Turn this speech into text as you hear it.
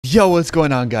Yo, what's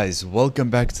going on, guys? Welcome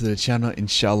back to the channel.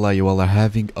 Inshallah you all are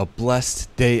having a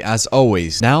blessed day as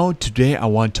always. Now today I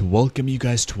want to welcome you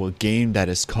guys to a game that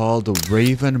is called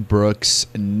Raven Brooks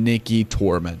Nikki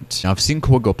Torment. Now I've seen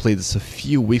Kogo play this a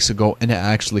few weeks ago and it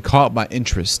actually caught my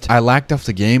interest. I lacked off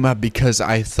the game because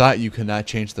I thought you could not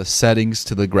change the settings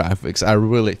to the graphics. I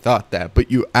really thought that,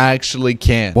 but you actually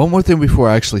can. One more thing before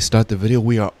I actually start the video,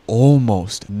 we are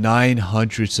almost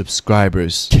 900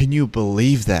 subscribers. Can you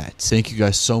believe that? Thank you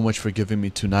guys so much for giving me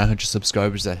to 900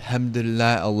 subscribers.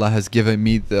 Alhamdulillah, Allah has given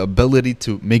me the ability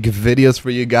to make videos for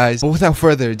you guys. But without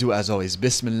further ado, as always,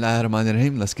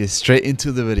 Bismillahirrahmanirrahim, let's get straight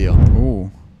into the video.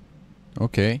 Ooh,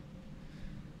 okay,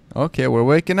 we're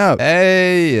waking up.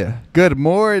 Hey, good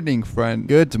morning, friend.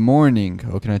 Good morning.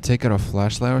 Oh, can I take out a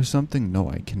flashlight or something? No,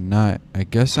 I cannot. I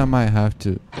guess I might have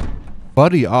to.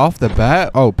 Buddy, off the bat.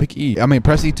 Oh, pick E. I mean,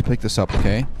 press E to pick this up,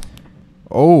 okay?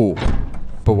 Oh,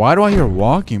 but why do I hear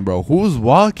walking, bro? Who's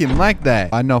walking like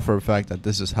that? I know for a fact that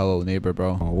this is Hello Neighbor,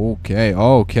 bro. Okay.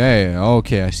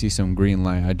 I see some green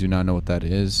light. I do not know what that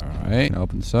is. All right, can I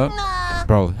open this up?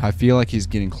 Bro, I feel like he's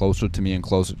getting closer to me and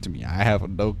closer to me. I have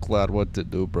no clue what to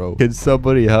do, bro. Can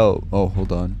somebody help? Oh,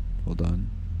 hold on.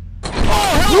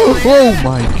 Oh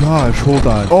my gosh, hold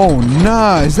on. Oh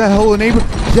nah, is that Hello Neighbor?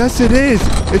 Yes it is.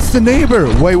 It's the neighbor.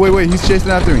 Wait, he's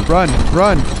chasing after me. Run.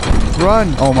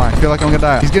 Oh my, I feel like I'm gonna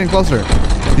die. He's getting closer.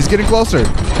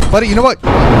 Buddy, you know what?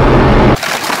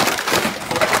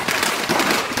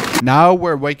 Now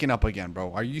we're waking up again,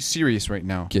 bro. Are you serious right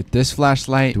now? Get this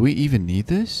flashlight. Do we even need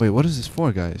this? Wait, what is this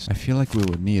for, guys? I feel like we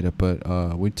would need it,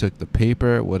 but we took the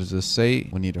paper. What does this say?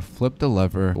 We need to flip the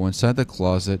lever, go inside the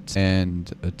closet,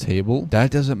 and a table.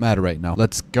 That doesn't matter right now.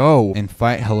 Let's go and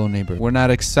fight Hello Neighbor. We're not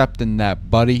accepting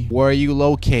that, buddy. Where are you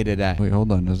located at? Wait,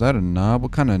 hold on. Is that a knob?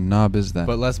 What kind of knob is that?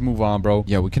 But let's move on, bro.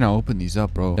 Yeah, we cannot open these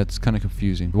up, bro. That's kind of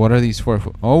confusing. What are these for?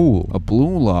 Oh, a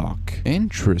blue lock.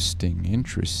 Interesting.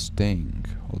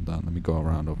 Hold on, let me go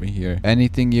around over here.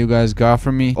 Anything you guys got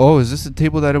for me? Oh, is this the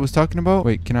table that I was talking about?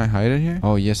 Wait, can I hide it here?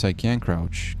 Oh, yes, I can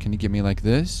crouch. Can you get me like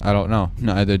this? I don't know.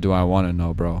 Neither do I want to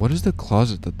know, bro. What is the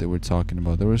closet that they were talking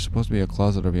about? There was supposed to be a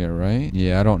closet over here, right?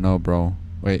 Yeah, I don't know, bro.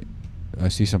 Wait, I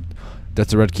see something.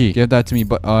 That's a red key. Give that to me.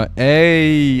 But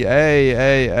hey,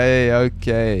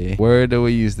 okay. Where do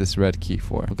we use this red key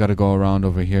for? We gotta go around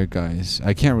over here, guys.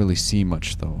 I can't really see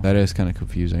much though. That is kind of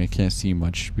confusing. I can't see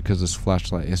much because this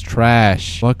flashlight is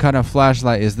trash. What kind of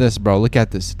flashlight is this, bro? Look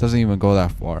at this. It doesn't even go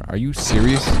that far. Are you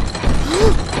serious?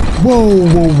 Whoa.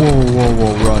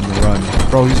 Run.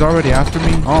 Bro, he's already after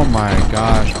me? Oh my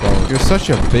gosh, bro. You're such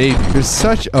a baby.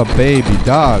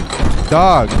 Dog.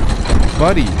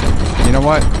 Buddy. You know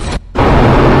what?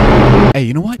 Hey,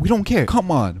 you know what? We don't care.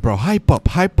 Come on, bro. Hype up.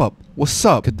 What's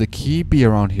up? Could the key be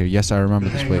around here? Yes, I remember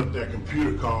this way. Hang up that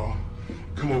computer call.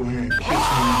 Come over here and kiss me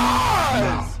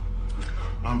now.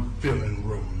 I'm feeling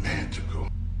romantical.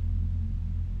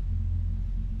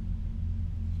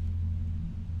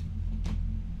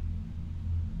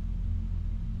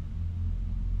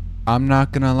 I'm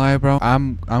not gonna lie, bro.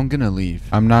 I'm gonna leave.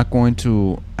 I'm not going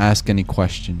to ask any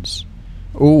questions.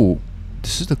 Oh.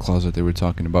 This is the closet they were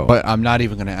talking about. But I'm not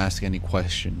even going to ask any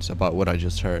questions about what I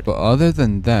just heard. But other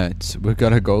than that, we got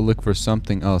to go look for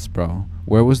something else, bro.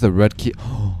 Where was the red key?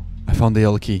 Oh, I found the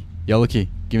yellow key. Give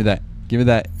me that.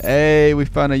 Hey, we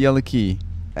found a yellow key.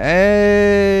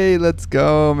 Hey, let's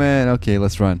go, man. Okay,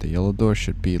 let's run. The yellow door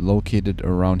should be located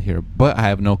around here. But I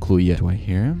have no clue yet. Do I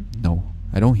hear him? No,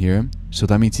 I don't hear him. So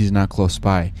that means he's not close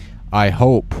by. I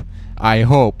hope,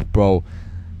 bro.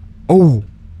 Oh,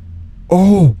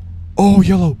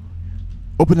 yellow.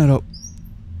 Open that up.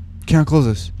 Can't close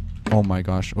this. Oh my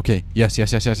gosh. Okay. Yes.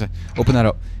 Open that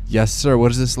up. Yes, sir.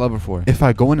 What is this lever for? If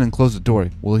I go in and close the door,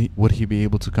 would he be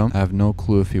able to come? I have no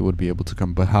clue if he would be able to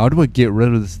come. But how do I get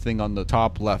rid of this thing on the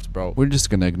top left, bro? We're just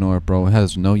gonna ignore it, bro. It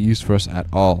has no use for us at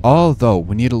all. Although,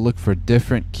 we need to look for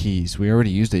different keys. We already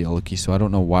used the yellow key, so I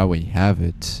don't know why we have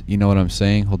it. You know what I'm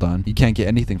saying? Hold on. You can't get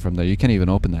anything from there. You can't even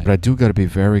open that. But I do gotta be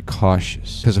very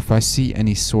cautious. Because if I see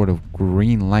any sort of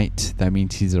green light, that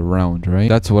means he's around, right?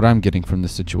 That's what I'm getting from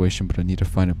this situation, but I need to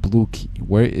find a blue key.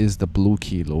 Where is the blue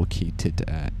key located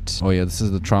at? Oh yeah, this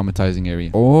is the traumatizing area.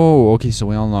 Oh, okay, so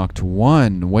we unlocked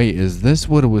one. Wait, is this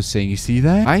what it was saying? You see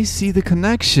that? I see the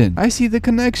connection,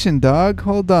 dog.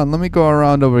 Hold on, let me go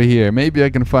around over here. Maybe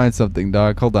I can find something,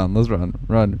 dog. Hold on, let's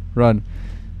run.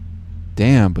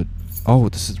 Damn, but oh,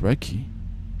 this is red key.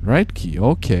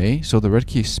 Okay, so the red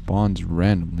key spawns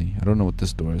randomly. I don't know what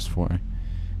this door is for.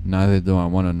 Neither do I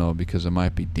want to know because it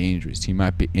might be dangerous. He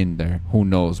might be in there. Who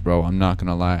knows, bro? I'm not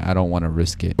gonna lie. I don't want to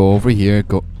risk it. Go over here.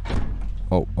 Go.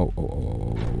 Oh.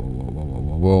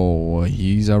 Whoa.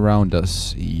 He's around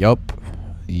us. Yup.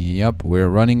 Yep, we're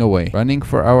running away. Running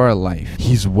for our life.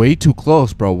 He's way too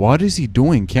close, bro. What is he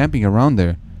doing camping around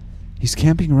there? He's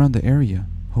camping around the area.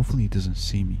 Hopefully he doesn't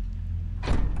see me.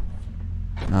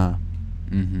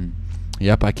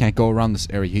 Yep, I can't go around this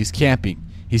area. He's camping.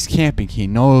 He's camping. He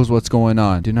knows what's going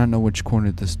on. Do not know which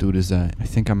corner this dude is at. I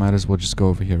think I might as well just go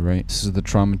over here, right? This is the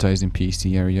traumatizing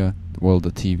PC area. Well,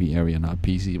 the TV area, not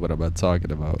PC. What am I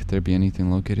talking about? Could there be anything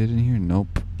located in here?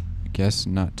 Nope. I guess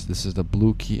not. This is the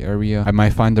blue key area. I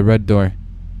might find the red door.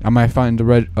 I might find the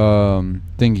red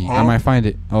thingy. I might find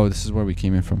it. Oh, this is where we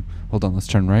came in from. Hold on. Let's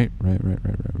turn right.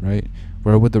 Right.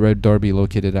 Where would the red door be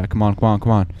located at? Come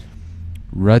on.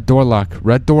 Red door lock.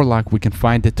 We can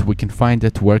find it.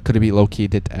 Where could it be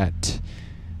located at?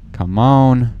 Come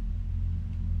on,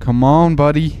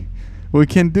 buddy. We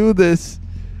can do this.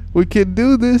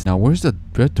 Now, where's the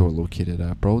red door located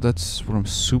at, bro? That's what I'm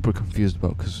super confused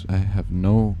about, because I have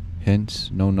no hints,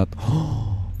 no nothing.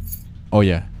 Oh,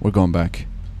 yeah. We're going back.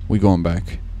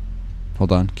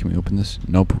 Hold on. Can we open this?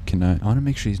 Nope. Cannot. I want to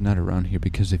make sure he's not around here,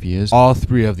 because if he is, all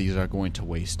 3 of these are going to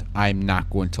waste. I'm not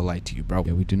going to lie to you, bro.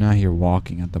 Yeah, we do not hear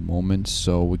walking at the moment,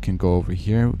 so we can go over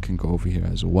here. We can go over here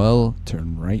as well.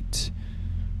 Turn right.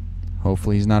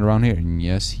 Hopefully he's not around here. And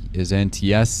yes, he isn't.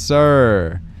 Yes,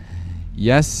 sir.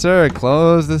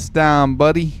 Close this down,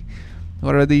 buddy.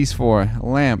 What are these for? A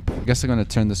lamp. I guess I'm going to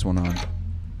turn this one on.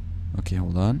 Okay,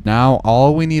 hold on. Now,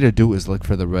 all we need to do is look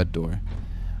for the red door.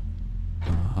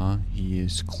 He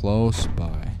is close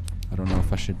by. I don't know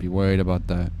if I should be worried about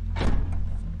that.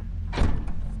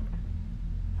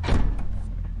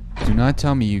 Do not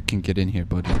tell me you can get in here,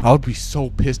 buddy. I'll be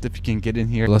so pissed if you can get in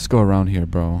here. Let's go around here,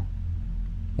 bro.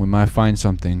 We might find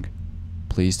something.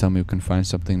 Please tell me we can find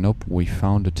something. Nope, we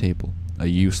found a table. A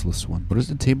useless one. What is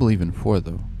the table even for,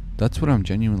 though? That's what I'm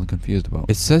genuinely confused about.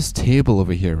 It says table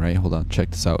over here, right? Hold on,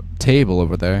 check this out. Table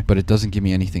over there, but it doesn't give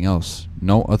me anything else.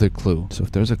 No other clue. So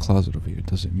if there's a closet over here,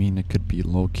 does it mean it could be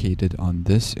located on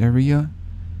this area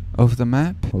of the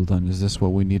map? Hold on, is this what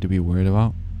we need to be worried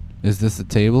about? Is this the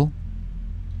table?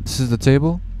 This is the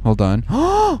table? Hold on.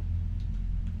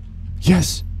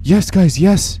 Yes, guys,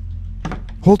 yes.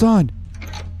 Hold on.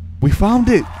 We found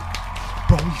it.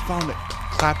 Bro, we found it.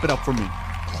 Clap it up for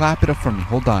me.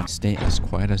 Hold on. Stay as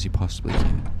quiet as you possibly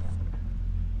can.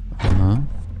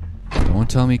 Don't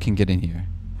tell me you can get in here.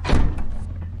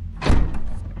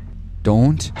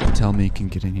 Don't tell me you can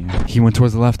get in here. He went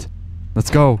towards the left.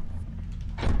 Let's go.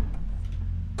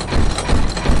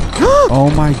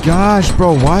 Oh my gosh,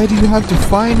 bro. Why do you have to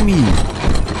find me?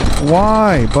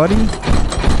 Why, buddy?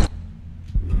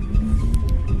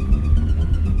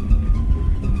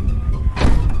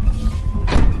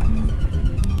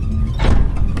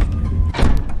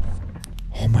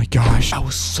 Gosh, I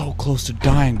was so close to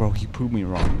dying, bro. He proved me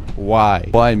wrong. Why?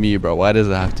 Why me, bro? Why does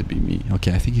it have to be me?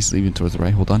 Okay, I think he's leaving towards the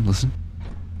right. Hold on, listen.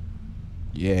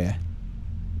 Yeah,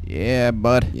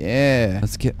 bud. Yeah.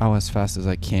 Let's get out as fast as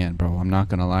I can, bro. I'm not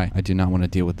gonna lie. I do not want to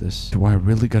deal with this. Do I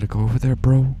really gotta go over there,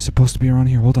 bro? It's supposed to be around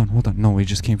here. Hold on. No, we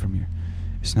just came from here.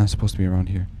 It's not supposed to be around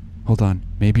here. Hold on.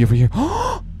 Maybe over here.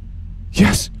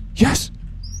 Yes.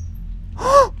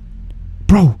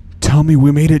 Bro, tell me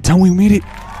we made it.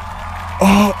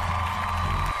 Oh,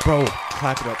 bro,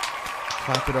 clap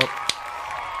it up.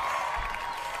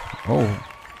 Oh,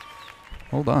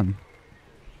 hold on.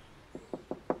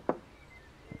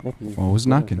 Who's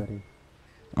knocking?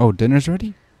 Oh, dinner's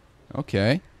ready?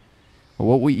 Okay. Well,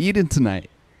 what we eating tonight?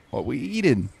 What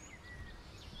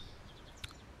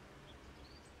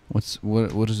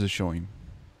is it showing?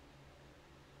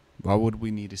 Why would we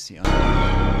need to see on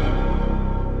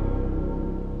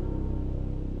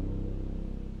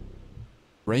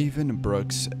Raven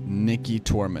Brooks, Nikki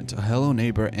Torment, a Hello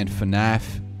Neighbor and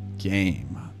FNaF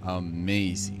game.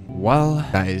 Amazing. Well,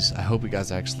 guys, I hope you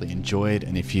guys actually enjoyed,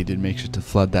 and if you did, make sure to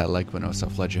flood that like button also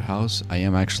flood your house. I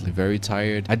am actually very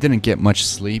tired. I didn't get much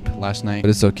sleep last night, but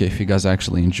it's okay. If you guys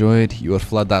actually enjoyed, you would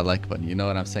flood that like button. You know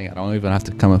what I'm saying? I don't even have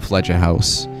to come and flood your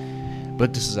house.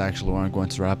 But this is actually where I'm going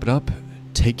to wrap it up.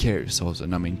 Take care of yourselves,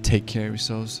 and I mean take care of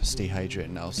yourselves, stay hydrated,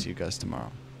 and I'll see you guys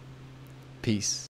tomorrow. Peace.